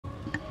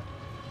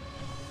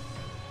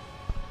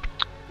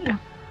Já.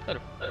 Það er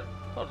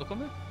það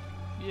komið.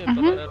 Ég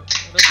bara er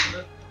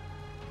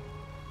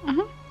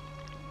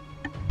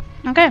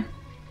Ok.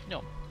 Já.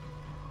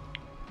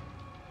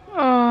 Og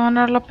hann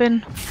er að labba inn.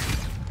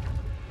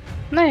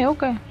 Nei,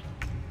 ok.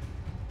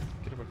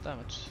 Gerir bara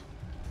damage.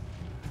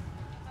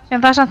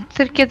 En það er samt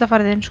þeir geta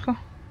farið inn, sko.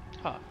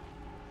 Ha?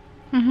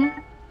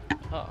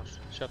 Ha,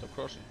 Shadow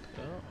Crossing.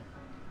 Já.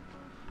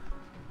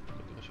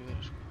 Getur þessi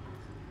verið, sko.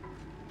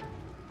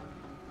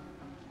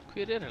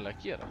 Hver er eiginlega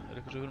að gera? Er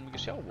eitthvað sem við erum ekki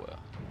að sjá, eða?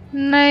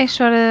 Nei,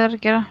 svarið er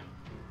að gera.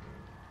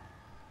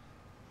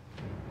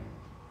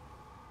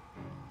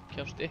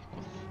 Kemst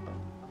eitthvað.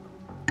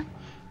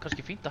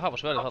 Kannski fínt að hafa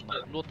sverðið þarna.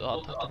 Nota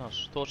taktin hans.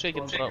 Þó að segja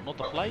ekki bara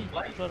nota flæ í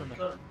sverðinu.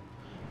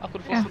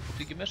 Akkur fórstu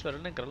ekki með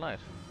sverðið lengra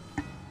nær?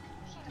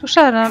 Þú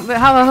sagðir það,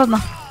 hafa það þarna.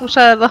 Þú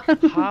sagðir það.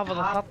 Hafa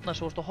það þarna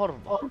sem þú varst að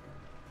horfa.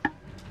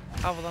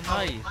 Hafa það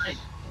nær.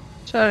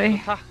 Sorry.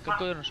 Takka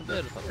gaurinn sem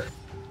eru þarna.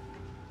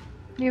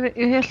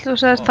 Ég held þú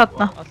sagðist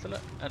þarna.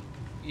 En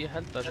ég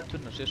held að þessi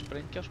tunna sé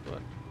sprengja, sko.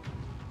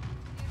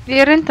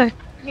 Ég reyndi að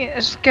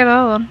gera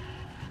það á þann.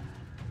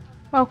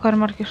 Vá, hvað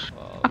eru margir.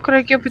 Akkur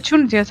er ekki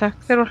opportunity attack,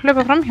 þeir eru að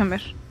hlaupa fram hjá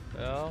mér.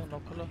 Já,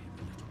 nákvæmlega.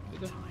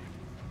 Vítu.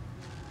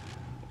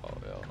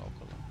 Já,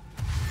 nákvæmlega.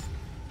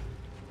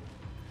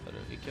 Það eru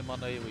ekki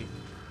manna í.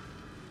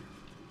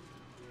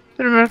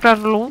 Þeir eru mér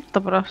að lúta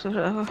bara aftur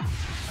eða eitthvað.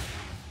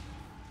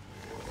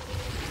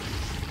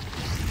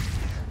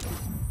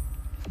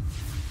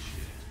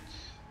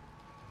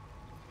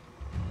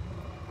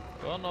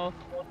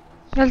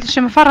 Ég heldur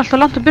sem að fara alltaf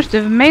langt á burtu,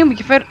 við megum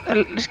ekki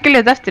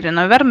skilja þetta eftir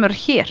hérna, við verðum að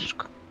vera hér,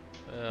 sko.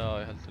 Já,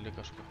 ég heldur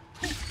líka, sko.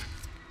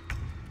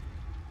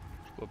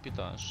 Sko,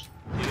 býta aðeins.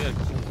 Ég er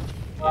ekki búinn.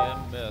 Ég er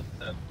með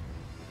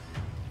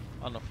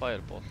annar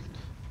firebolt.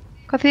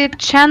 Hvað þýðir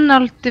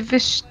channel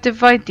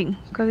dividing?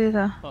 Hvað þýðir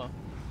það? Ha?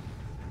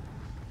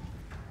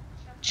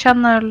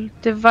 Channel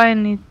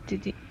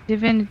divinity.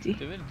 Divinity?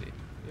 Ég er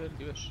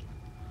ekki viss.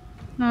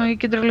 Nú, ég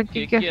getur alveg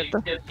ekki gert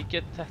það. Ég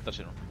get þetta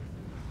sér hún.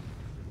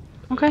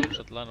 Ok.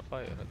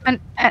 Fire, en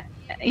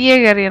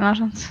ég er hérna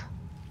sant.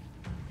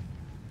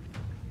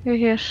 Ég er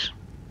hér.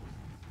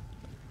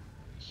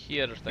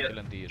 Hér er þetta ekki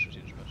lendi í þessu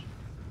sínum mér.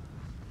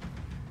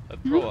 Það er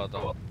prófað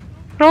þetta.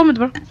 Prófum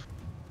þetta bara.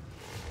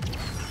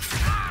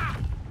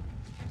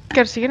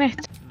 Gerðist ekki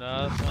neitt.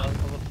 Nei, það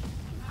var...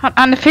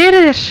 Hann er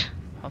fyrir þér.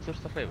 Hann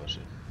þurfti að hreyfa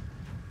sig.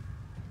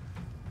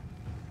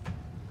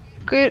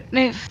 Gaur,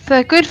 nei, það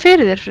er gaur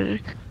fyrir þér,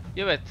 Friðrik.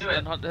 Ég veit,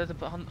 en hann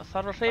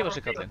þarf að hreyfa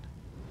sig, kallinn.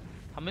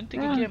 Hann myndi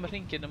ekki gefa mér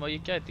hringinn ef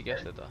ég gæti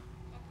gert þetta.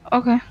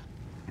 Ok.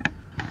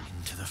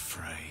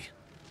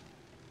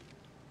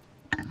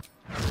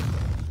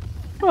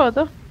 Prófa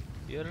þetta.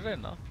 Ég er að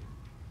reyna.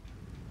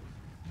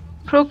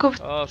 Prófa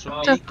Svo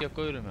mikið af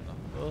gaurum hérna.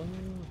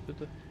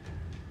 Byrju.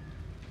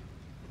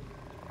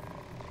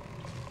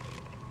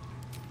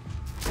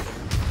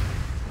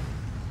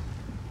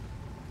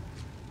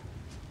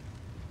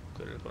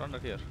 Hver er ykkur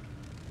annar hér?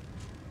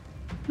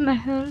 Nei,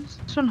 það er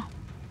svona.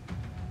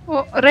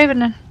 Og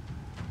reyfininn.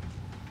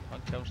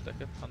 Hann kemst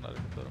ekkert, hann er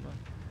ekkert að vera með.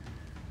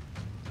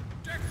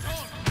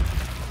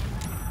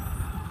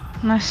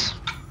 Nice.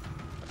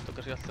 Þetta er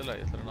kannski allt í lagi,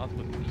 ég ætla að reyna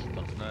aðtöku nýtt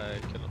hann. Nei,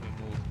 ég kenna mig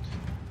mút.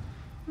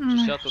 Svo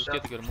Shadow getur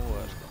ekki verið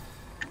múið, sko.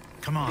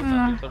 Come on,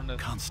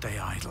 can't stay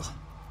idle.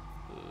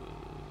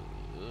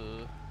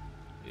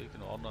 Ég er ekki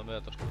nú ánægð með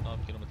þetta, sko.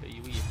 Náðum ekki nú með þetta í.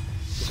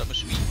 Ég er með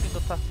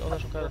svíkingatakk á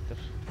þessum karakter.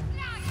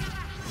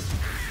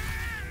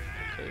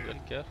 Ok,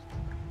 vel gert.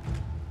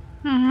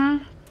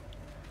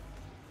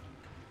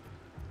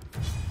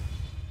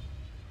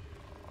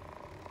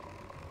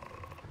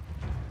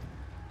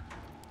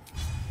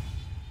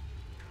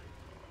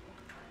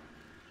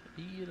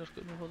 Íra sko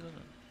með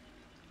hóðinu.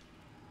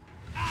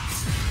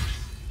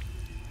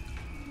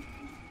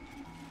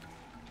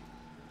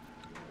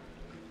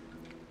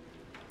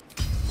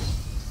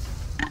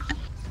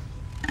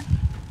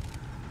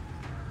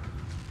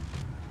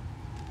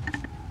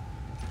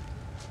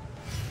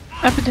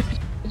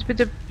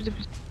 Bíddu.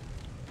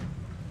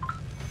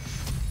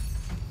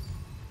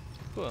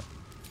 Hvað?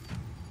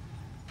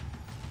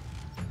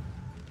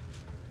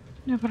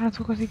 Ég bara að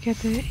þú hvort ég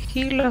geti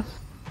healað.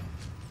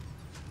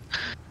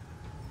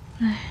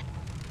 Nei.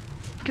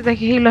 Geta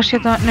ekki healað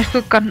sétta nei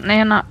skuggan, nei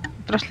hérna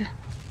draslið.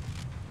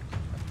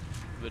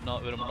 Við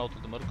erum að ná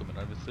til mörgum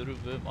hérna, við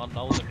þurfum að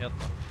ná þeim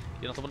hérna.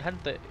 Ég er náttúrulega búinn að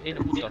henda einu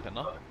út af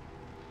hérna.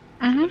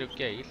 Það er ju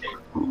geil.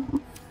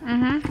 En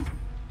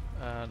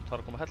það er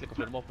að koma hellinga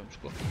fleiri mópum,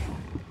 sko.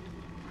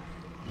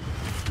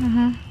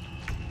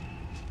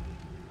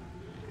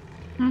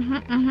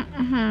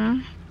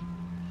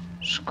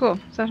 Sko,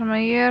 það sem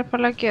ég er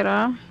bara að gera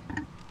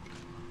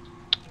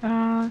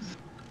að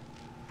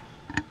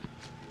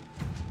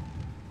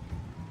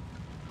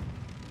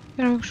ég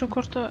er að hugsa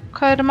hvort að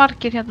hvað eru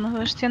margir hérna, þú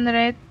veist, hérna er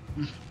 1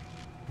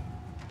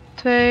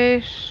 2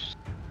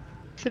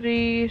 3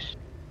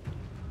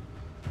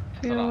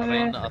 Það er að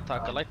reyna að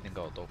taka lightning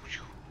á þetta og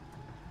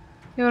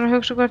ég var að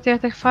hugsa hvort ég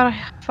ætti að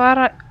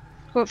fara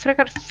sko,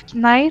 frekar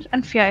nær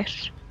en fjær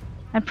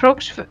en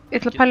próks, ég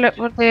ætla að pæla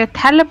hvort ég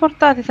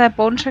teleporta því það er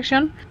bonus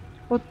section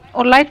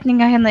og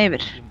lightninga hérna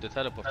yfir. Ég myndi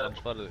teleporta,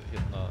 annars farið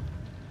hérna...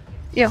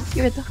 Já,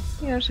 ég veit það.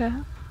 Ég var að segja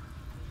það.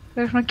 Við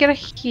erum svona að gera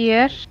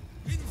hér.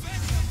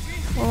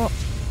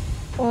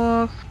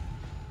 Og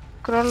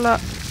gróla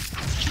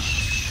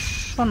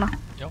svona.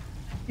 Já.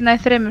 Ég næði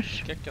 3.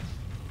 Geggjað.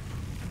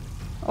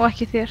 Og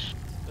ekki þér.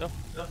 Já.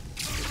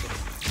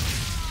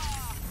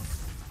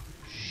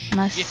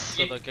 Nice. Shit,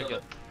 þetta er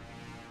geggjað.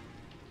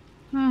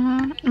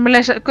 Ég með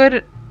leysa,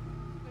 Gaurinn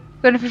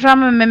fyrir fram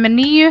með mig með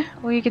 9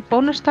 og ég get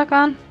bónustakað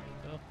hann.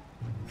 Já.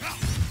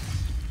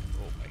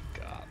 Oh my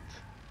god.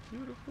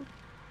 Beautiful.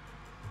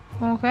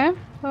 Ok,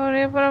 þá er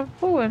ég bara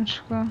búinn,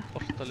 sko.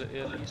 Ortalið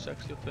er í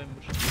 62.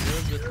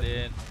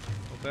 Jöfullinn.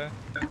 Ok.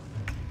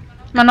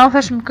 Maður ná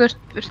þessum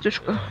burtu,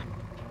 sko.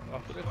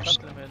 Akkur er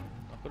kallið minn,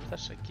 akkur er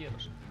þessi að gera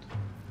svona.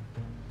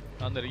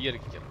 Þannig ég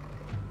ekki að gera.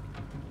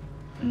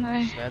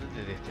 Nei.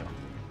 Sverðið þitt, já.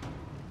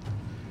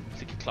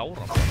 Þetta ekki klára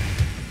hann bara.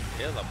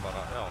 Eða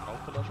bara, já,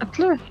 nákvæmlega svona.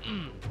 Allu?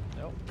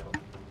 Já.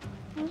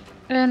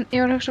 En ég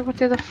var að hugsa hvort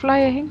ég ætti að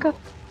flæja hingað.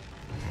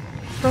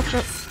 Hugsa...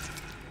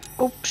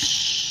 Úps.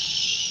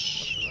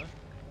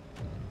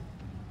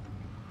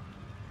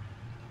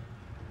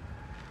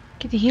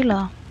 Get ég hýlað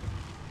það?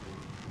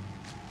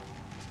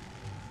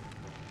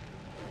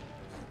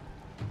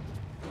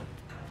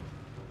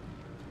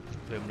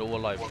 Við hefum nóg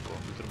að live, sko.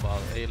 Við þurfum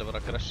að eiginlega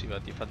vera aggressífi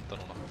að defenda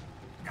núna.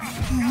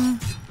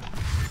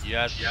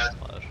 Yes,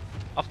 maður.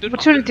 Aftur!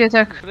 Opportunity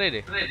attack.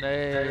 Freyri.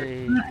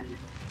 Nei.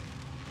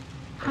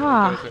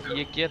 Hæ?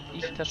 Ég get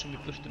ítt þessum í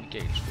burtum í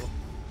geil, sko.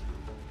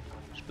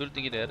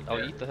 Spurningin er, á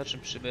íta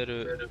þessum sem eru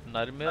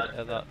nær mér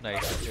eða... Nei,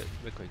 ég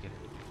veit hvað ég gerir.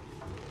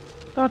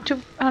 Það var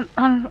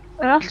hann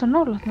er alltaf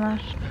nálægt með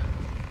þér.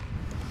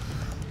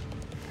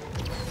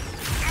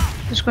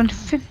 Það er sko hann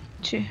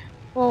 50.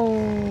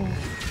 Óóóó.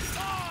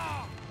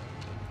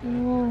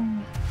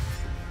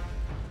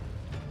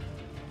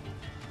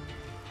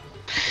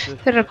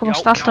 Þeir eru að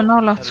komast alltaf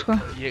nálægt, sko.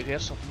 Ég er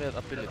samt með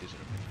abilities.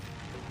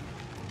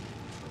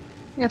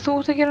 Já, þú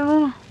ert að gera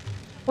núna.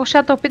 Og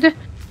setja á byttu.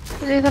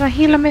 Ég þarf að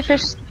hýla mig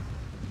fyrst.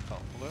 Já,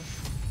 ok.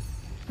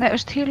 Nei,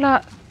 veist, hýla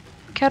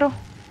Kero.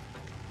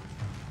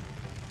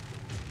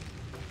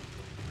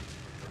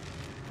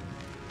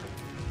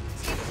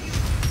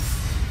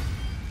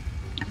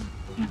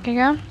 Ekki.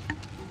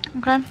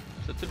 Ok.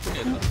 Þetta er tilbúin í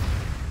þetta.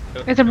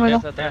 Ég er tilbúin í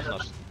þetta. Þetta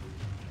hefnast.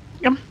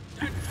 Já.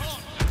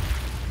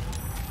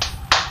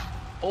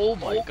 Oh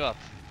my god.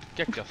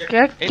 Geggjað.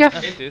 Geggjað. Einn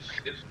eftir.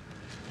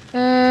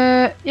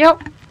 Já.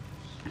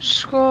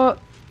 Sko...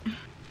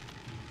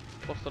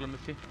 Bortalega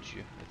með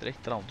 50. Þetta er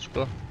 1 round,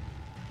 sko.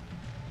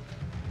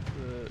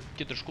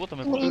 Getur þú skotað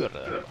með blur eða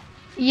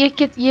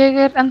eitthvað? Ég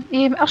er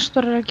með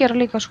astorir að gera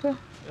líka, sko.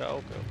 Já,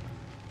 ok.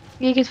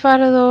 Ég get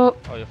farið og...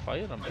 Á ég að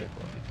færa hann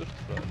eitthvað í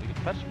burtu frá það. Ég get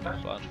fært mig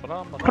eitthvað aðeins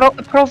framar.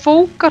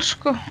 Provókar,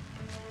 sko.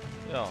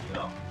 Já.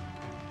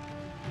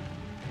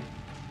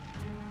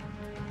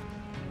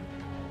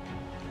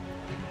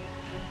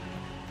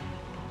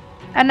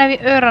 En ef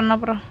ég hana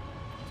bara.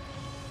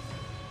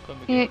 Hvað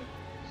mikið?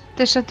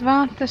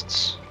 Disadvantage.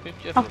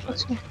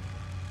 50%.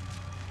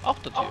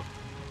 80?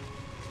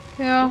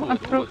 Já,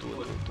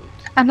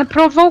 en það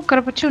provókar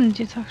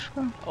opportunity, takk,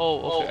 sko. Ó,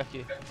 ok,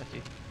 ekki.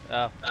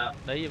 Já,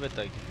 nei, ég veit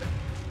það ekki.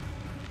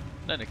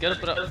 Nei,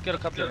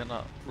 gerðu kallið hérna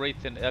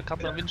Wraithin, eða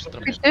kallið hann vinstra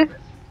mér.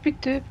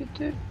 Býttu.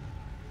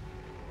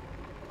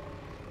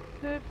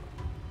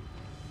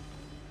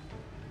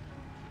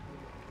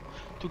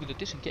 Þú getur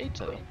disengage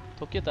eða?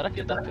 Þá geta þær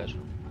ekki að dekka þessu.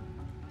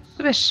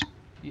 Þú viss.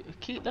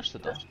 Lest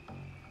þetta?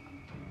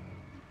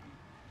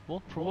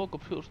 Won't provoke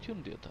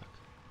opportunity attack.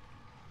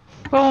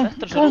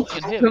 Þetta er svo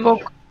lókin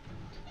hefur.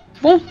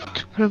 Won't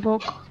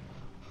provoke.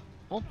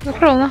 Við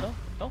prófum það.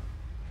 Já.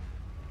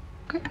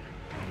 Ok.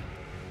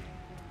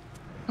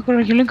 Akkur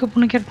er ekki lengur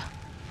búin að gera það.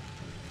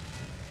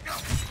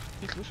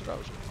 Ég hlusur af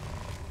þessu.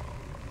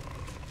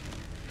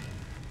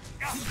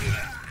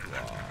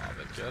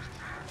 Vel gert.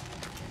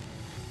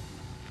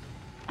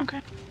 Ok.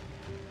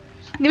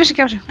 Ég vissi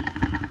ekki af þessu.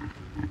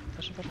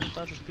 Þessi fannst þetta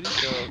aðeins svo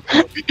skrítið að...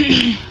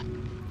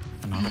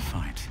 Another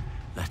fight.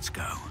 Let's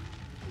go.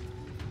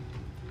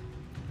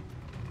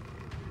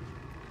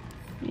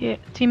 Ég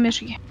tími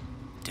þessu ekki.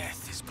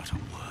 Death is but a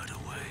word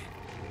away.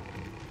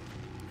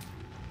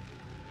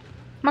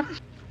 Magn.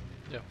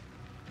 Já.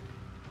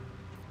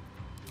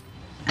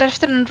 Það er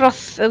eftir enn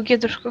roth ef þú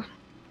getur, sko.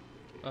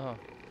 Aha.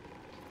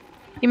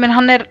 Ég meina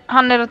hann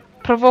er að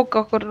provóka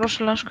okkur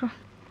rosalega, sko.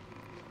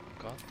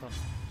 Gatan.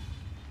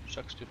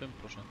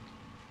 65%.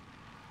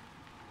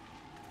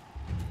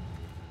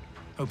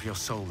 Hope your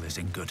soul is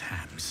in good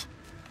hands.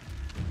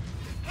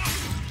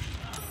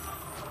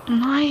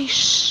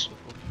 Nice.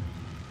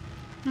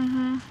 Wow.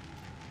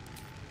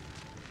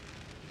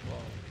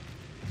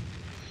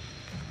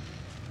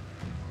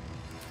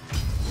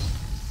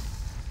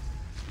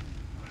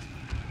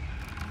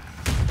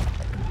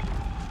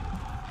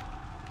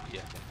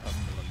 Ég ætla að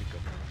pömmula líka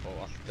bara að fá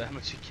allt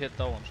damage ég get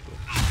á hann, sko.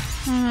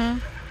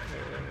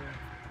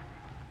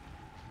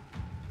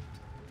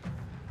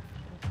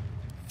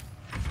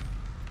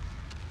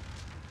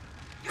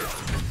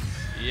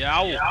 Já!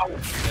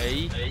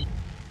 Nei!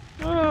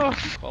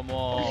 Come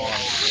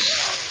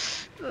on.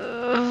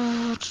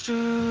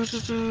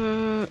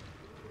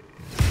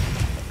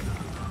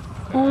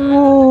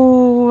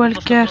 Vel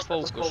gert.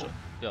 Fókus.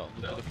 Já,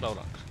 þú getur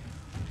klára hann.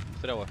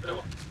 3 eftir.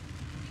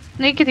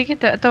 Nei, ég geti.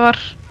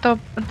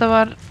 Þetta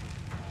var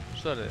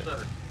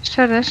Sverðið.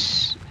 sverðis.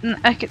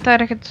 Ekki, það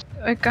er ekkert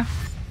auka.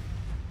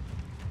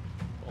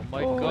 Oh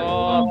my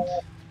god.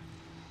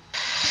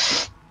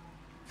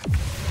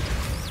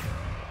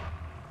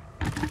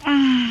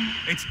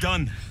 It's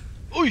done.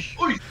 Új!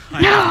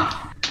 Já!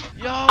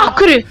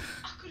 Akkurru?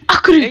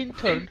 Ein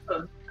turn.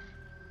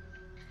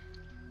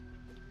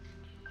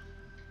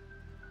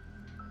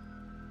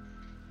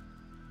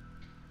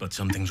 But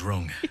something's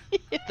wrong.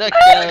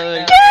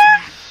 Takkaður.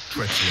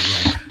 Dreadfully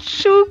wrong.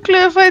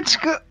 Sjúklega fætt,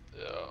 sko.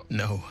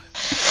 No.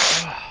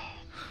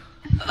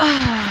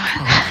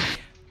 Ah.